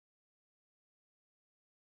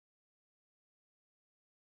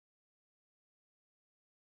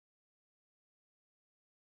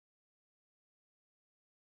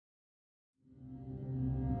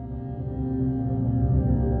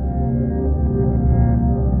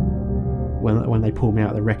when they pulled me out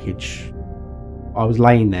of the wreckage, I was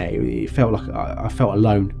laying there. It felt like I felt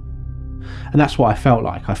alone, and that's what I felt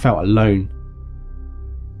like. I felt alone.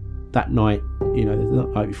 That night, you know, the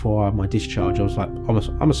night before my discharge, I was like,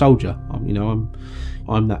 I'm a soldier. I'm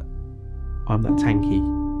that tanky.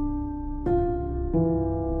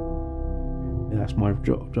 Yeah, that's my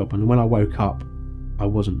job. And when I woke up, I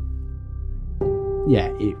wasn't. Yeah,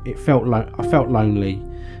 it felt like I felt lonely,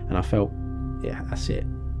 and I felt, yeah, that's it.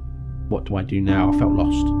 What do I do now? I felt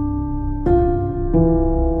lost.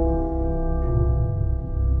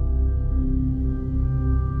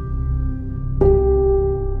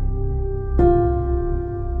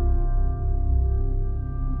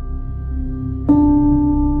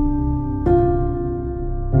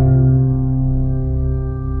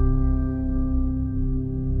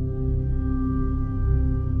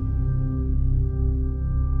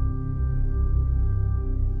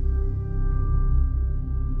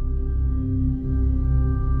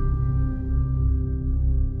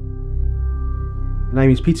 My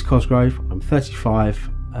name is Peter Cosgrove. I'm 35.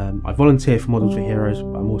 I volunteer for Models for Heroes,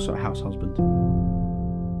 but I'm also a house husband.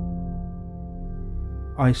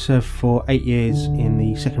 I served for 8 years in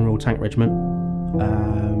the 2nd Royal Tank Regiment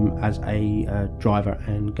as a driver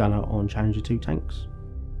and gunner on Challenger 2 tanks.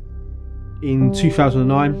 In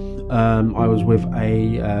 2009, I was with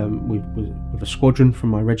a squadron from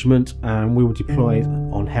my regiment, and we were deployed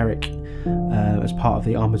on Herrick as part of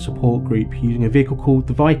the Armoured Support Group using a vehicle called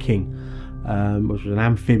the Viking. Which was an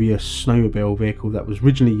amphibious snowmobile vehicle that was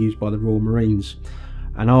originally used by the Royal Marines,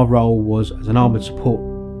 and our role was as an armoured support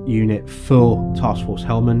unit for Task Force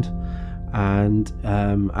Helmand. And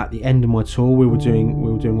at the end of my tour, we were doing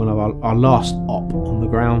one of our last op on the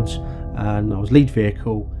ground, and I was lead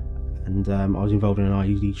vehicle, and I was involved in an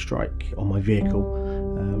IED strike on my vehicle,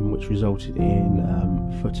 which resulted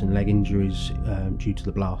in foot and leg injuries due to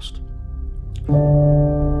the blast.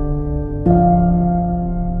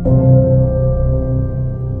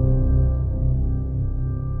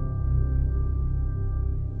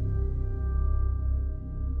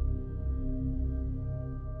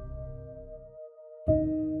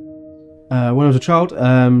 When I was a child,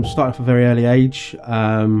 started from a very early age. It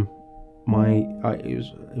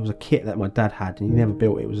was a kit that my dad had, and he never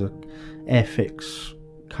built it. It was a Airfix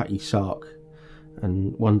Cutty Sark,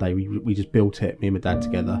 and one day we just built it, me and my dad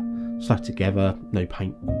together, stuck together, no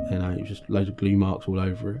paint, you know, it was just loads of glue marks all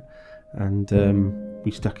over it, and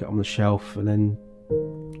we stuck it on the shelf, and then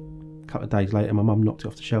a couple of days later, my mum knocked it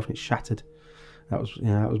off the shelf and it shattered. That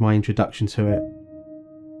was my introduction to it.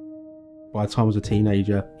 By the time I was a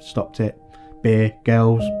teenager, stopped it. Beer,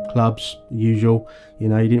 girls, clubs, usual. You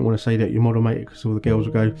know, you didn't want to say that you're model mate because all the girls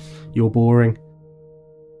would go, "You're boring."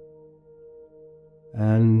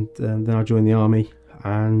 And then I joined the army,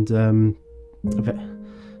 and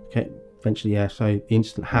eventually, yeah. So the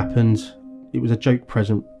incident happened. It was a joke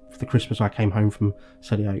present for the Christmas I came home from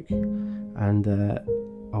Surrey Oak, and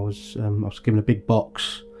I was given a big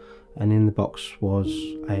box. And in the box was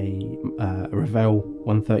a Revell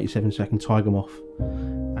 137 Tiger Moth,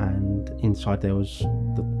 and inside there was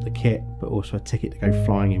the kit, but also a ticket to go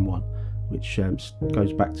flying in one, which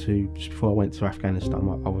goes back to just before I went to Afghanistan.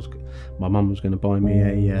 My mum was going to buy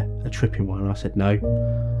me a trip in one, and I said no,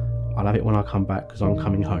 I'll have it when I come back because I'm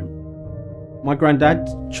coming home. My granddad,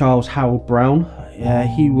 Charles Howard Brown,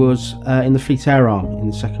 he was in the Fleet Air Arm in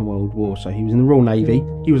the Second World War, so he was in the Royal Navy.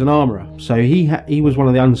 He was an armourer, so he was one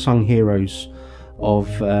of the unsung heroes of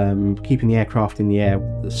keeping the aircraft in the air.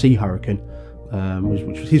 The Sea Hurricane,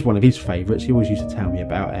 which was one of his favourites. He always used to tell me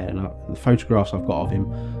about it, and the photographs I've got of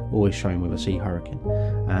him always show him with a Sea Hurricane.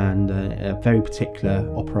 And a very particular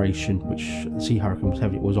operation, which the Sea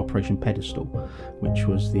Hurricane was Operation Pedestal, which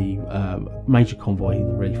was the major convoy in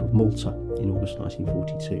the relief of Malta in August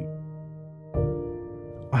 1942.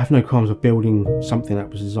 I have no qualms of building something that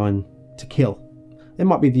was designed to kill. There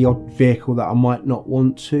might be the odd vehicle that I might not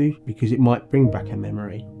want to, because it might bring back a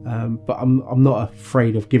memory, but I'm not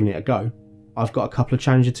afraid of giving it a go. I've got a couple of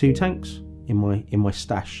Challenger 2 tanks in my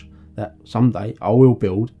stash that someday I will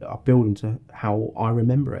build. I'll build them to how I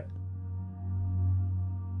remember it.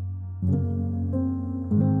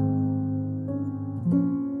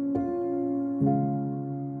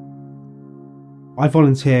 I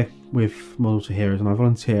volunteer with Models for Heroes, and I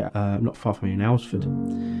volunteer not far from here in Aylesford,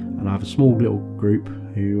 and I have a small little group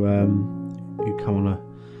who come on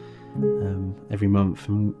every month,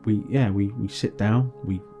 and we sit down,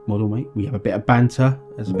 we model mate, we have a bit of banter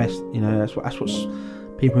as the best, you know. That's what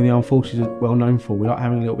people in the armed forces are well known for. We like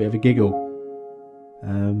having a little bit of a giggle,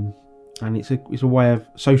 and it's a way of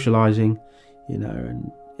socialising, you know,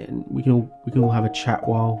 and we can all have a chat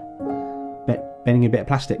while bending a bit of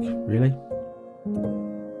plastic, really.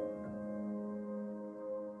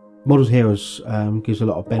 Models Heroes gives a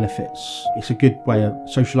lot of benefits. It's a good way of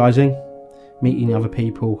socialising, meeting other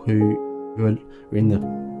people who are in the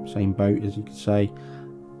same boat, as you could say.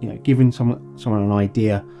 You know, giving someone an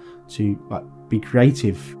idea to be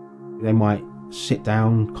creative. They might sit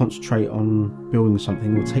down, concentrate on building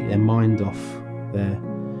something, or take their mind off their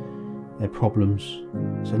problems.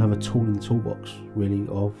 It's another tool in the toolbox, really,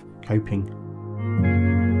 of coping.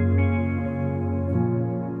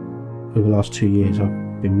 Over the last 2 years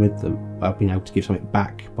I've been with them. I've been able to give something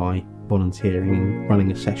back by volunteering and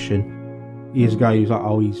running a session. Years ago he was like,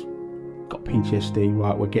 oh, he's got PTSD,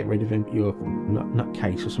 right, we'll get rid of him, you're a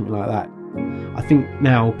nutcase or something like that. I think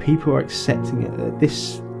now people are accepting it.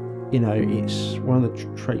 This, you know, it's one of the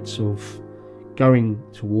traits of going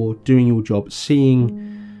to war, doing your job, seeing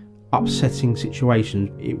upsetting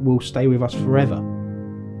situations. It will stay with us forever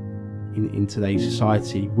in today's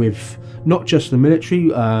society, with not just the military,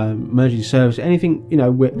 emergency service, anything, you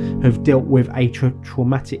know, have dealt with a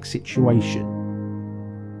traumatic situation.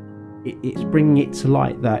 It's bringing it to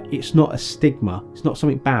light that it's not a stigma, it's not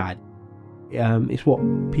something bad. It's what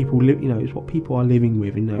people live, you know, it's what people are living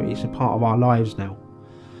with, you know, it's a part of our lives now.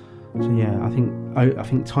 So yeah, I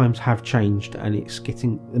think times have changed, and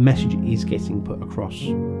the message is getting put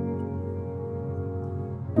across.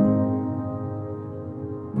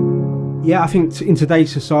 Yeah, I think in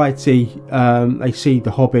today's society, they see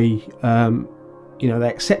the hobby, you know, they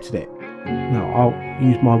accepted it. Now, I'll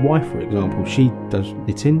use my wife for example. She does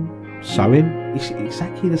knitting, sewing. It's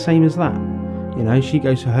exactly the same as that. You know, she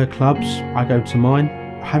goes to her clubs, I go to mine.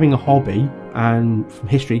 Having a hobby, and from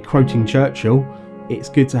history, quoting Churchill, it's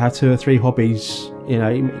good to have 2 or 3 hobbies. You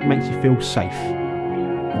know, it makes you feel safe.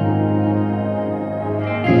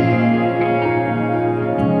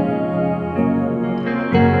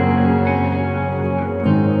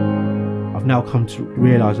 I've now come to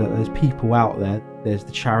realise that there's people out there. There's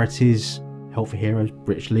the charities, Health for Heroes,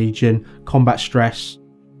 British Legion, Combat Stress.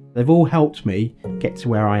 They've all helped me get to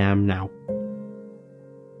where I am now.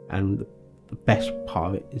 And the best part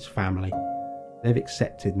of it is family. They've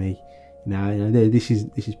accepted me. Now, you know, this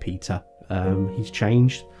is Peter. He's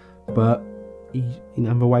changed, but in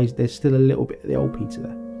other ways, there's still a little bit of the old Peter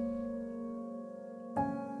there.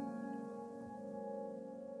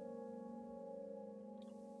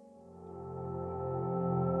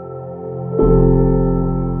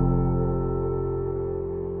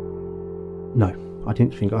 No, I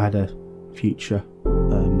didn't think I had a future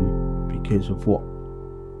because of what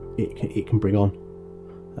it can bring on.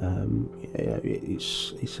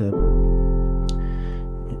 It's a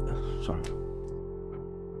sorry.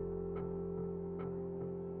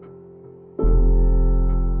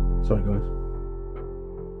 Sorry, guys.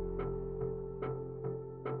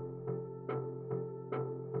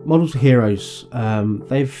 Models of Heroes,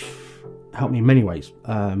 they've helped me in many ways.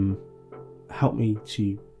 Helped me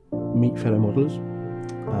to meet fellow modelers,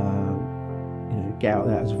 you know, get out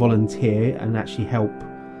there as a volunteer and actually help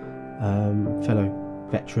fellow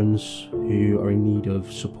veterans who are in need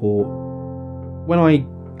of support. When I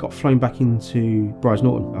got flown back into Brize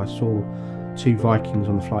Norton, I saw 2 Vikings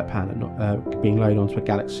on the flight pan being loaded onto a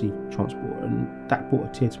Galaxy transport, and that brought a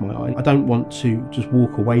tear to my eye. I don't want to just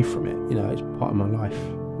walk away from it, you know, it's part of my life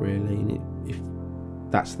really, and if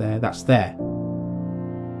that's there, that's there.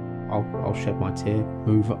 I'll shed my tear,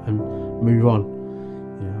 move on.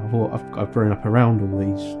 You know, I've grown up around all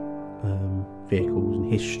these vehicles and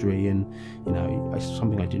history, and you know, it's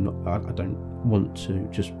something I don't want to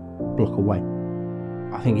just block away.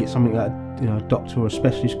 I think it's something that, you know, a doctor or a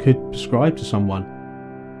specialist could prescribe to someone.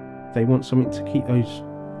 If they want something to keep those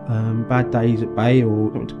bad days at bay,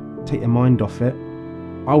 or to take their mind off it,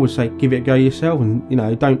 I would say give it a go yourself, and you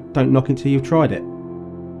know, don't knock until you've tried it.